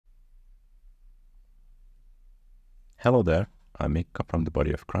Hello there, I'm Mikko from the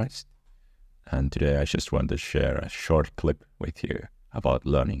Body of Christ, and today I just want to share a short clip with you about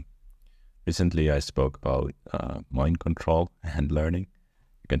learning. Recently I spoke about mind control and learning.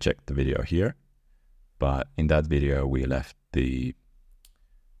 You can check the video here, but in that video we left the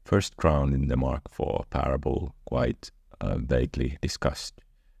first ground in the mark for parable quite vaguely discussed.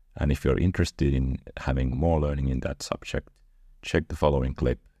 And if you're interested in having more learning in that subject, check the following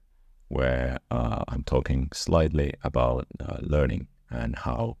clip where I'm talking slightly about learning and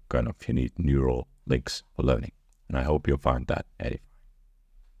how kind of you need neural links for learning. And I hope you'll find that edifying.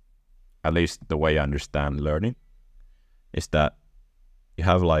 At least the way I understand learning is that you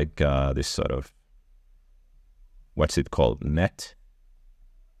have like this sort of, what's it called, net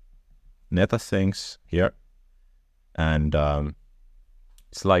of things here. And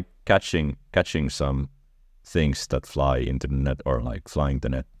it's like catching some things that fly into the net, or like flying the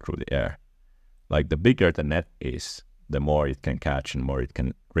net through the air. Like the bigger the net is, the more it can catch and more it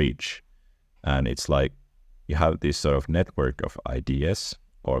can reach. And it's like you have this sort of network of ideas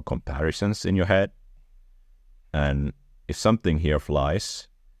or comparisons in your head. And if something here flies,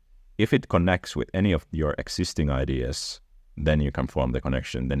 if it connects with any of your existing ideas, then you can form the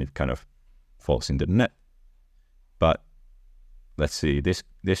connection, then it kind of falls into the net. But let's see, this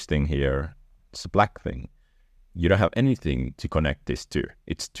thing here, it's a black thing. You don't have anything to connect this to.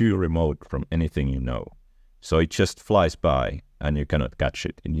 It's too remote from anything you know. So it just flies by and you cannot catch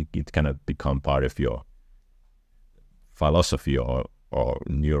it. And it cannot become part of your philosophy or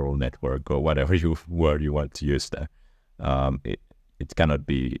neural network or whatever word you want to use there. It cannot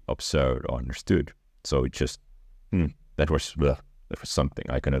be observed or understood. So it just, that was something.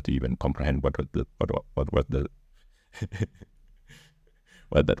 I cannot even comprehend what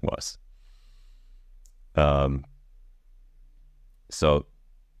that was. So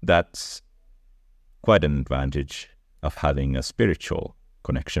that's quite an advantage of having a spiritual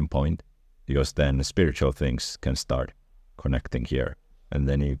connection point, because then spiritual things can start connecting here, and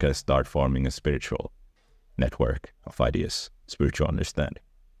then you can start forming a spiritual network of ideas, spiritual understanding.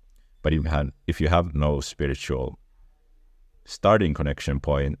 But if you have no spiritual starting connection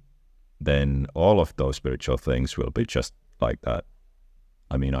point, then all of those spiritual things will be just like that.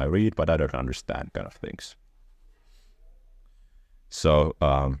 I mean, I read, but I don't understand kind of things. So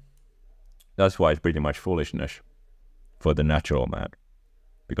that's why it's pretty much foolishness for the natural man,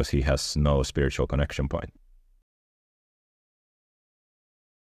 because he has no spiritual connection point.